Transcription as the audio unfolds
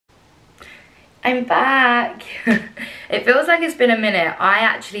I'm back. It feels like it's been a minute. I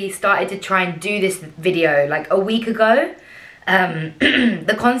actually started to try and do this video like a week ago.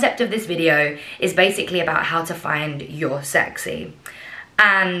 The concept of this video is basically about how to find your sexy.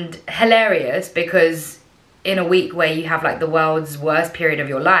 And hilarious because in a week where you have like the world's worst period of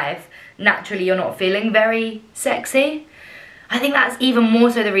your life, naturally you're not feeling very sexy. I think that's even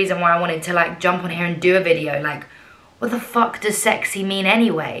more so the reason why I wanted to like jump on here and do a video. Like, what the fuck does sexy mean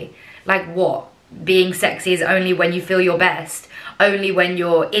anyway? Like what? Being sexy is only when you feel your best, only when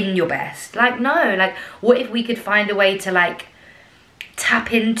you're in your best. Like, no, like what if we could find a way to like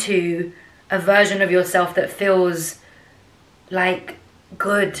tap into a version of yourself that feels like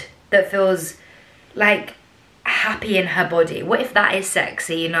good, that feels like happy in her body? What if that is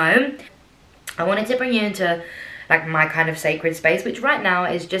sexy, you know? I wanted to bring you into like my kind of sacred space, which right now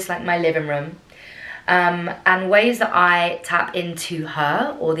is just like my living room, and ways that I tap into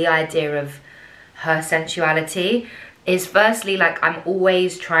her, or the idea of her sensuality, is firstly like I'm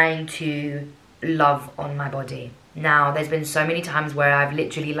always trying to love on my body. Now there's been so many times where I've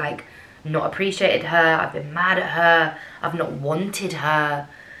literally like not appreciated her, I've been mad at her, I've not wanted her,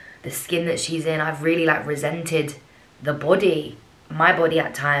 the skin that she's in, I've really like resented the body, my body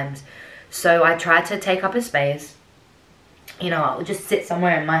at times. So I try to take up a space, you know, I'll just sit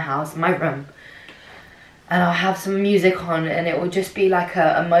somewhere in my house, my room, and I'll have some music on, and it will just be like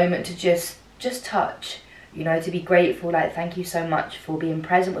a moment to just touch, you know, to be grateful, like thank you so much for being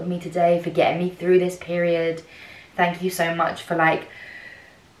present with me today, for getting me through this period. Thank you so much for like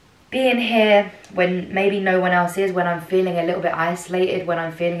being here when maybe no one else is, when I'm feeling a little bit isolated, when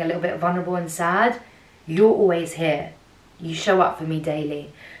I'm feeling a little bit vulnerable and sad. You're always here. You show up for me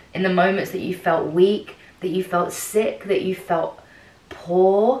daily. In the moments that you felt weak, that you felt sick, that you felt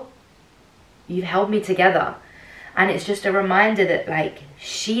poor, you've held me together. And it's just a reminder that like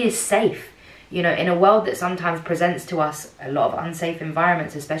she is safe. You know, in a world that sometimes presents to us a lot of unsafe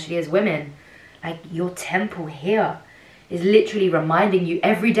environments, especially as women, like your temple here is literally reminding you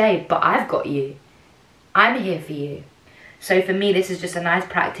every day, but I've got you. I'm here for you. So for me, this is just a nice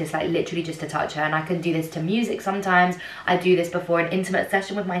practice, like literally just to touch her. And I can do this to music sometimes. I do this before an intimate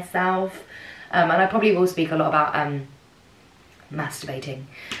session with myself. And I probably will speak a lot about masturbating.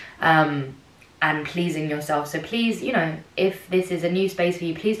 And pleasing yourself. So please, you know, if this is a new space for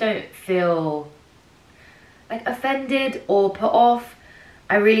you, please don't feel like offended or put off.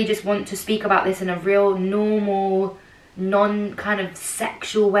 I really just want to speak about this in a real normal, non kind of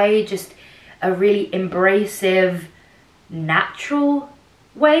sexual way, just a really embracive, natural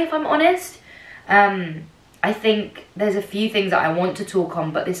way, if I'm honest. I think there's a few things that I want to talk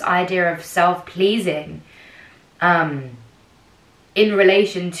on, but this idea of self-pleasing, in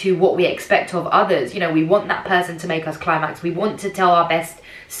relation to what we expect of others. You know, we want that person to make us climax. We want to tell our best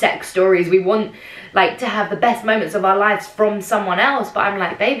sex stories. We want like to have the best moments of our lives from someone else. But I'm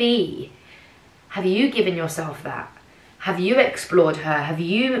like, baby, have you given yourself that? Have you explored her? Have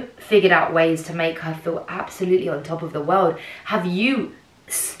you figured out ways to make her feel absolutely on top of the world? Have you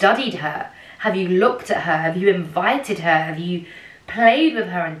studied her? Have you looked at her? Have you invited her? Have you played with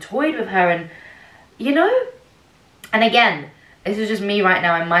her and toyed with her? And, you know, and again, this is just me right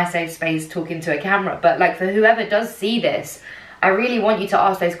now in my safe space talking to a camera, but like for whoever does see this, I really want you to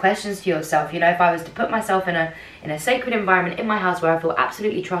ask those questions to yourself. You know, if I was to put myself in a sacred environment in my house where I feel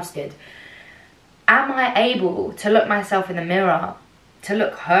absolutely trusted, am I able to look myself in the mirror, to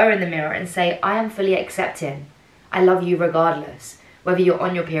look her in the mirror and say, I am fully accepting. I love you regardless. Whether you're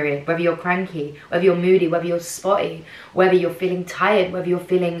on your period, whether you're cranky, whether you're moody, whether you're spotty, whether you're feeling tired, whether you're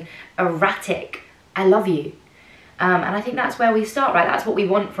feeling erratic, I love you. And I think that's where we start, right? That's what we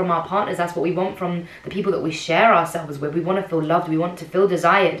want from our partners. That's what we want from the people that we share ourselves with. We want to feel loved. We want to feel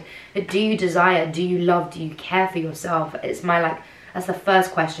desired. But do you desire? Do you love? Do you care for yourself? It's my like, that's the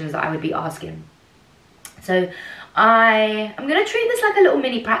first questions that I would be asking. So I'm going to treat this like a little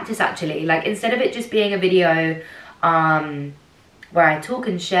mini practice actually. Like instead of it just being a video where I talk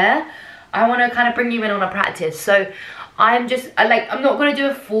and share, I want to kind of bring you in on a practice. So I'm not going to do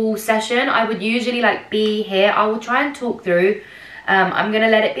a full session. I would usually like be here. I will try and talk through. I'm going to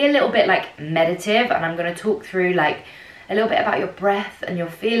let it be a little bit like meditative, and I'm going to talk through like a little bit about your breath and your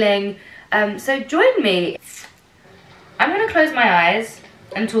feeling. So join me. I'm going to close my eyes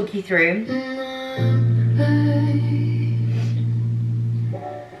and talk you through.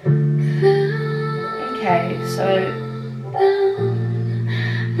 Okay, so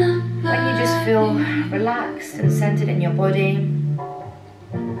when you just feel relaxed and centered in your body,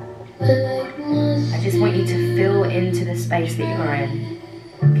 I just want you to feel into the space that you're in.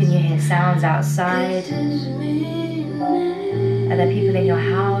 Can you hear sounds outside? Are there people in your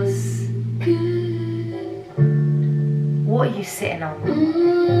house? you sitting on?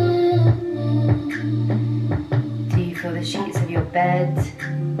 Do you feel the sheets of your bed?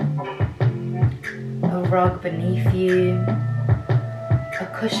 A rug beneath you? A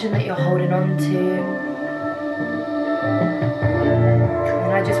cushion that you're holding on to?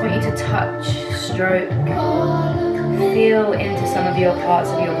 And I just want you to touch, stroke, feel into some of your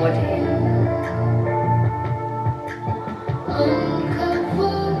parts of your body.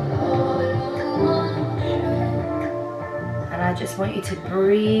 And I just want you to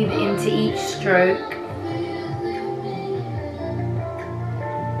breathe into each stroke.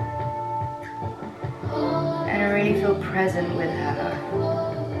 And really feel present with her.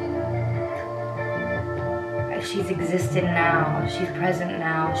 Like she's existing now, she's present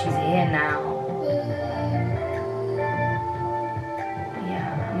now, she's here now.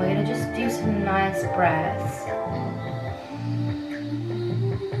 Yeah, and we're gonna just do some nice breaths.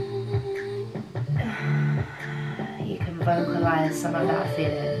 Vocalize some of that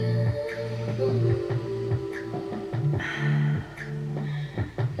feeling.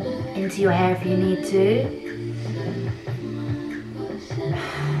 Into your hair if you need to.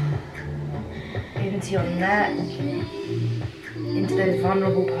 Into your neck. Into those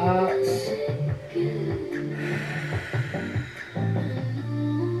vulnerable parts.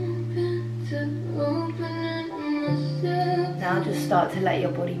 Now just start to let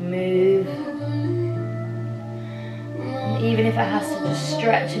your body move. Even if it has to just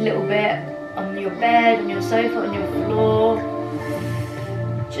stretch a little bit on your bed, on your sofa, on your floor.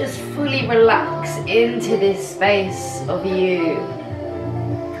 Just fully relax into this space of you.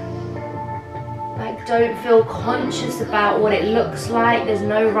 Like, don't feel conscious about what it looks like. There's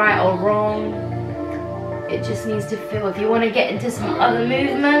no right or wrong. It just needs to feel. If you want to get into some other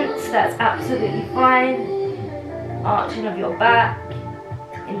movements, that's absolutely fine. Arching of your back,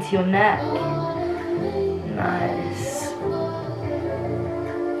 into your neck. Nice.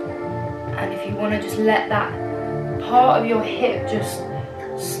 And if you want to just let that part of your hip just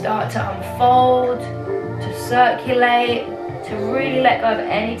start to unfold, to circulate, to really let go of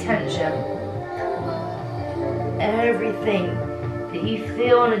any tension. Everything that you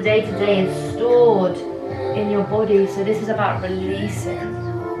feel on a day-to-day is stored in your body. So this is about releasing.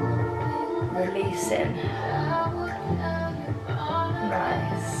 Releasing.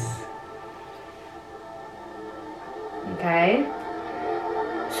 Nice. Okay.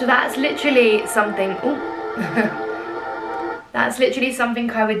 So that's literally something, that's literally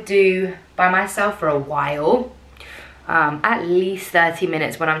something I would do by myself for a while. At least 30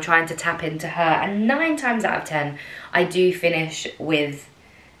 minutes when I'm trying to tap into her. And 9 times out of 10, I do finish with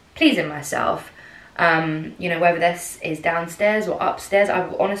pleasing myself. You know, whether this is downstairs or upstairs, I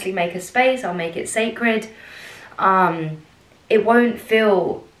will honestly make a space, I'll make it sacred. It won't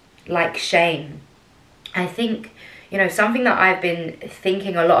feel like shame. I think, you know, something that I've been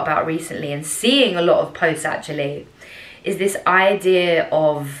thinking a lot about recently and seeing a lot of posts actually is this idea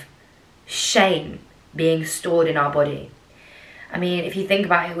of shame being stored in our body. I mean, if you think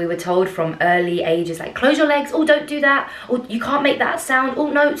about it, we were told from early ages, like, close your legs, oh, don't do that, or you can't make that sound,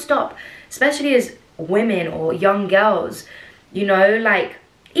 oh, no, stop. Especially as women or young girls, you know, like,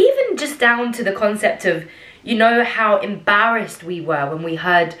 even just down to the concept of, you know, how embarrassed we were when we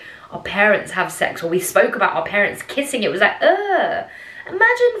heard our parents have sex, or we spoke about our parents kissing. It was like, ugh.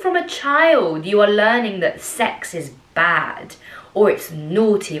 Imagine from a child you are learning that sex is bad, or it's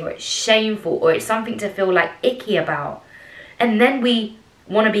naughty, or it's shameful, or it's something to feel like icky about. And then we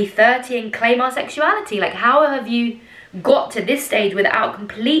want to be 30 and claim our sexuality. Like, how have you got to this stage without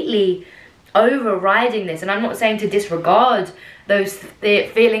completely overriding this? And I'm not saying to disregard those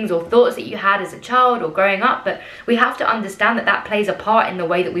feelings or thoughts that you had as a child or growing up, but we have to understand that that plays a part in the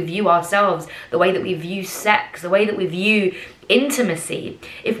way that we view ourselves, the way that we view sex, the way that we view intimacy.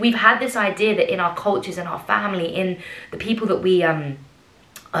 If we've had this idea that in our cultures, in our family, in the people that we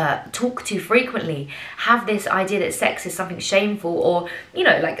talk to frequently, have this idea that sex is something shameful, or, you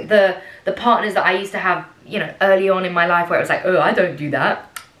know, like the partners that I used to have, you know, early on in my life, where it was like, oh, I don't do that,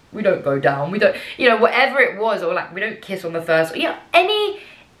 we don't go down, we don't, you know, whatever it was, or like, we don't kiss on the first, you know, any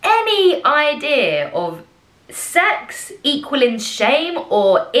idea of sex equaling shame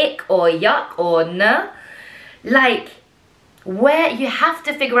or ick or yuck or nah, like, where you have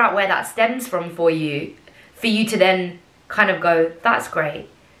to figure out where that stems from for you to then kind of go, that's great.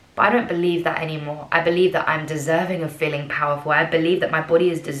 But I don't believe that anymore. I believe that I'm deserving of feeling powerful. I believe that my body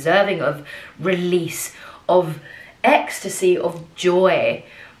is deserving of release, of ecstasy, of joy.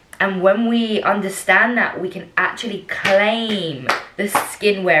 And when we understand that, we can actually claim the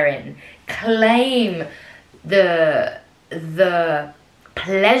skin we're in, claim the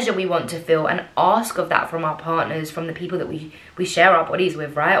pleasure we want to feel, and ask of that from our partners, from the people that we share our bodies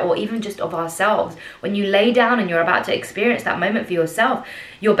with, right? Or even just of ourselves. When you lay down and you're about to experience that moment for yourself,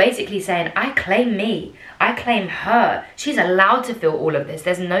 you're basically saying, I claim me, I claim her. She's allowed to feel all of this.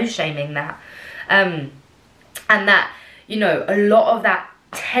 There's no shaming that. And that, you know, a lot of that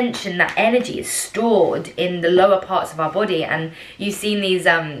tension, that energy is stored in the lower parts of our body. And you've seen these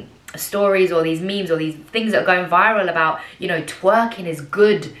stories or these memes or these things that are going viral about, you know, twerking is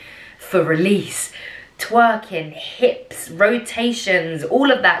good for release. Twerking, hips, rotations,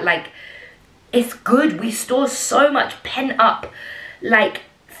 all of that, like, it's good. We store so much pent up, like,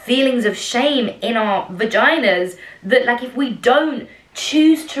 feelings of shame in our vaginas that, like, if we don't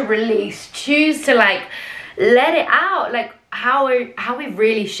choose to release, choose to, like, let it out, like, how are we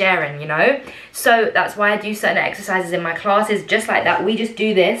really sharing, you know? So that's why I do certain exercises in my classes just like that. We just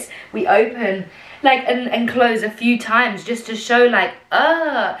do this, we open, like, and close a few times just to show, like,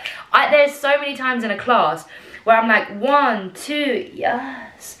 there's so many times in a class where I'm like, 1, 2,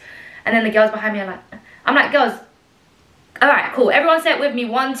 yes, and then the girls behind me are like, I'm like, girls, all right, cool, everyone say it with me,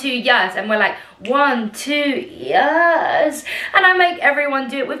 1, 2, yes, and we're like, 1, 2, yes, and I make everyone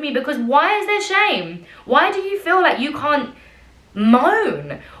do it with me, because why is there shame? Why do you feel like you can't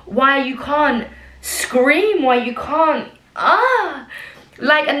moan? Why you can't scream? Why you can't,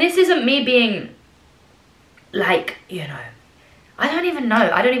 like, and this isn't me being, like, you know, I don't even know,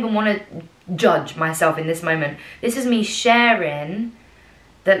 I don't even want to judge myself in this moment. This is me sharing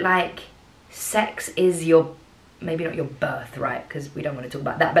that, like, sex is your, maybe not your birthright, because we don't want to talk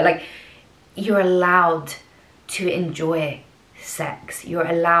about that, but, like, you're allowed to enjoy sex. You're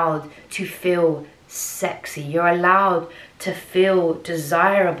allowed to feel sexy. You're allowed to feel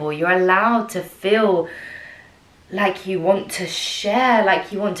desirable. You're allowed to feel like you want to share,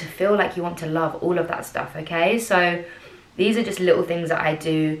 like you want to feel like you want to love, all of that stuff, okay? So these are just little things that I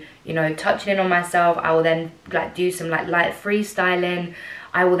do, you know, touching in on myself. I will then, like, do some, like, light freestyling.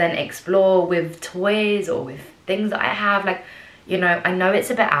 I will then explore with toys or with things that I have, like, you know, I know it's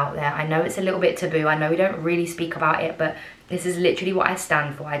a bit out there, I know it's a little bit taboo, I know we don't really speak about it, but this is literally what I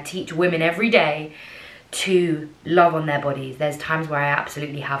stand for. I teach women every day to love on their bodies. There's times where I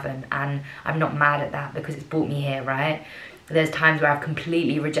absolutely haven't, and I'm not mad at that because it's brought me here, right? There's times where I've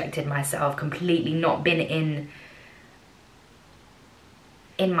completely rejected myself, completely not been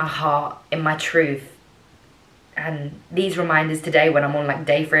in my heart, in my truth. And these reminders today, when I'm on, like,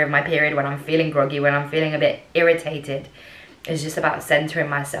 day 3 of my period, when I'm feeling groggy, when I'm feeling a bit irritated, is just about centering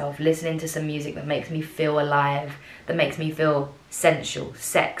myself, listening to some music that makes me feel alive, that makes me feel sensual,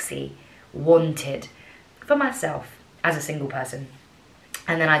 sexy, wanted, for myself as a single person.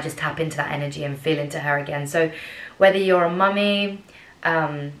 And then I just tap into that energy and feel into her again. So whether you're a mummy,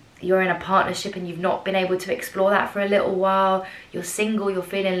 you're in a partnership and you've not been able to explore that for a little while, you're single, you're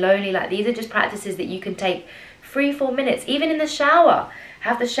feeling lonely, like, these are just practices that you can take 3-4 minutes, even in the shower.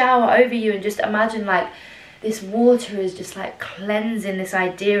 Have the shower over you and just imagine, like, this water is just, like, cleansing this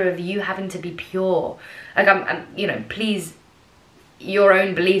idea of you having to be pure. Like, I'm you know, please, your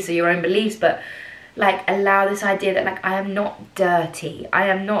own beliefs are your own beliefs, but, like, allow this idea that, like, I am not dirty, I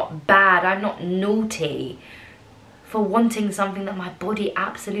am not bad, I'm not naughty for wanting something that my body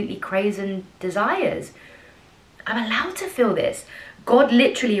absolutely craves and desires. I'm allowed to feel this. God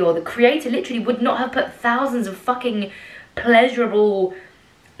literally, or the creator literally, would not have put thousands of fucking pleasurable,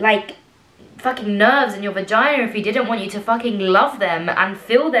 like, fucking nerves in your vagina if he didn't want you to fucking love them and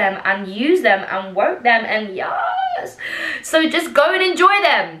feel them and use them and work them, and yes. So just go and enjoy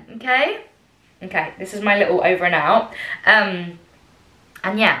them, okay? Okay, this is my little over and out. And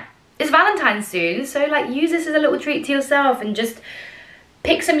yeah, it's Valentine's soon, so, like, use this as a little treat to yourself and just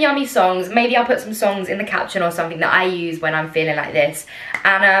pick some yummy songs. Maybe I'll put some songs in the caption or something that I use when I'm feeling like this.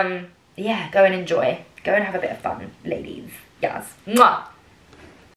 And yeah, go and enjoy. Go and have a bit of fun, ladies. Yes. Mwah.